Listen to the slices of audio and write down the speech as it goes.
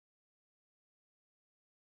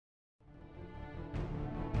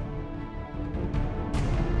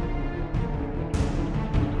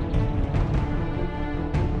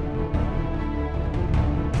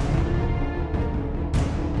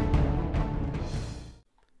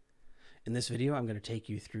In this video, I'm going to take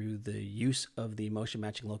you through the use of the motion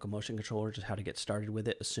matching locomotion controller, just how to get started with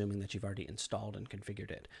it, assuming that you've already installed and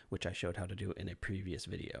configured it, which I showed how to do in a previous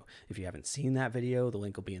video. If you haven't seen that video, the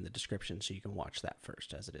link will be in the description so you can watch that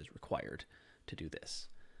first, as it is required to do this.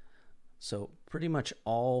 So pretty much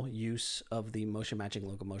all use of the motion matching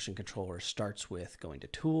locomotion controller starts with going to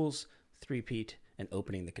Tools, 3-peat, and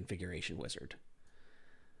opening the configuration wizard.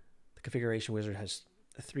 The configuration wizard has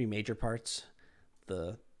three major parts.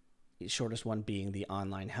 The shortest one being the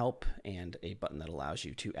online help and a button that allows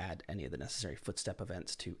you to add any of the necessary footstep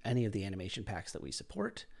events to any of the animation packs that we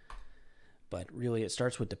support. But really it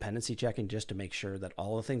starts with dependency checking just to make sure that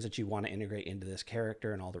all the things that you want to integrate into this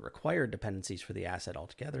character and all the required dependencies for the asset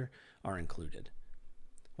altogether are included.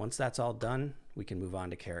 Once that's all done, we can move on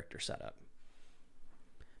to character setup.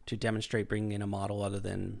 To demonstrate bringing in a model other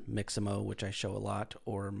than Mixamo, which I show a lot,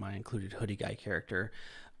 or my included hoodie guy character,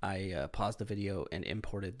 I paused the video and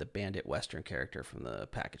imported the Bandit Western character from the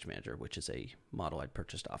package manager, which is a model I'd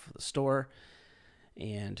purchased off of the store.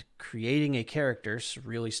 And creating a character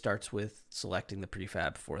really starts with selecting the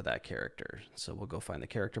prefab for that character. So we'll go find the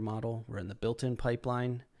character model. We're in the built-in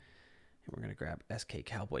pipeline, and we're going to grab SK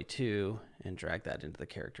Cowboy 2 and drag that into the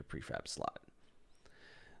character prefab slot.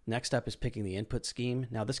 Next up is picking the input scheme.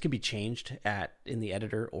 Now this can be changed in the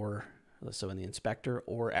editor, or so in the inspector,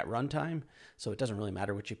 or at runtime. So it doesn't really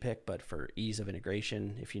matter what you pick, but for ease of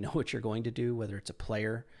integration, if you know what you're going to do, whether it's a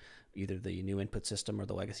player, either the new input system or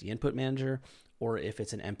the legacy input manager, or if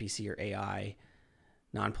it's an NPC or AI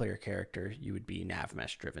non-player character, you would be nav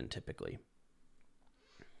mesh driven typically.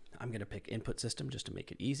 I'm going to pick input system just to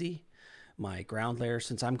make it easy. My ground layer,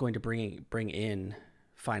 since I'm going to bring in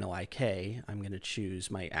final IK, I'm going to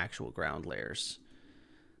choose my actual ground layers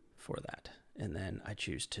for that. And then I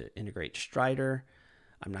choose to integrate Strider.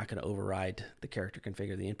 I'm not going to override the character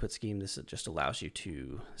configure the input scheme. This just allows you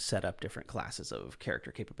to set up different classes of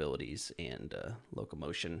character capabilities and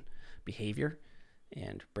locomotion behavior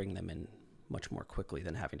and bring them in much more quickly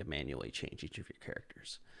than having to manually change each of your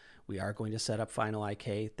characters. We are going to set up final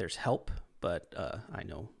IK. There's help, but I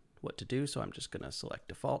know what to do, so I'm just going to select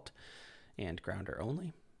default and grounder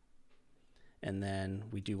only. And then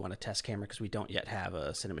we do want a test camera because we don't yet have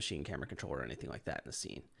a Cinemachine camera controller or anything like that in the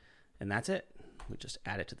scene. And that's it. We just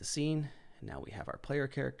add it to the scene. And now we have our player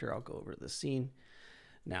character. I'll go over to the scene.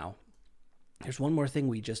 Now, there's one more thing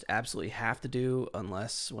we just absolutely have to do,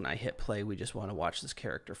 unless when I hit play, we just want to watch this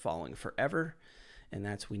character falling forever. And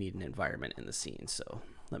that's we need an environment in the scene. So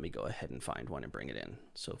let me go ahead and find one and bring it in.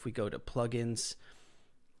 So if we go to plugins,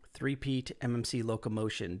 3-peat, MMC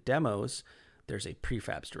Locomotion demos, there's a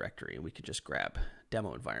prefabs directory, and we could just grab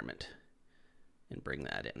demo environment and bring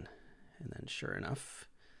that in. And then sure enough,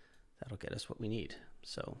 that'll get us what we need.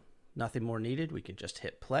 So nothing more needed. We can just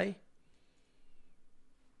hit play.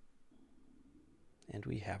 And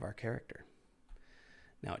we have our character.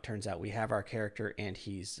 Now it turns out we have our character and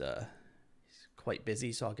he's quite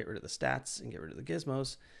busy. So I'll get rid of the stats and get rid of the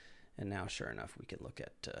gizmos. And now sure enough, we can look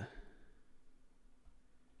at,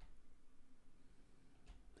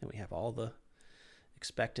 and we have all the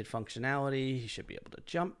expected functionality. He should be able to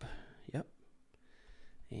jump. Yep.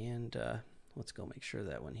 And let's go make sure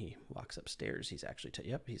that when he walks upstairs, he's actually,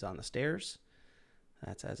 yep, he's on the stairs.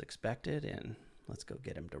 That's as expected. And let's go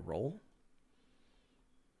get him to roll.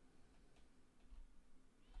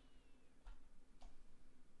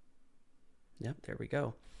 Yep, there we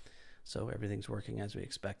go. So everything's working as we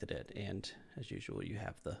expected it. And as usual, you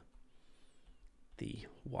have the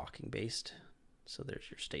walking based. So there's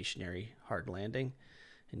your stationary hard landing,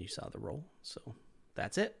 and you saw the roll. So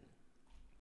that's it.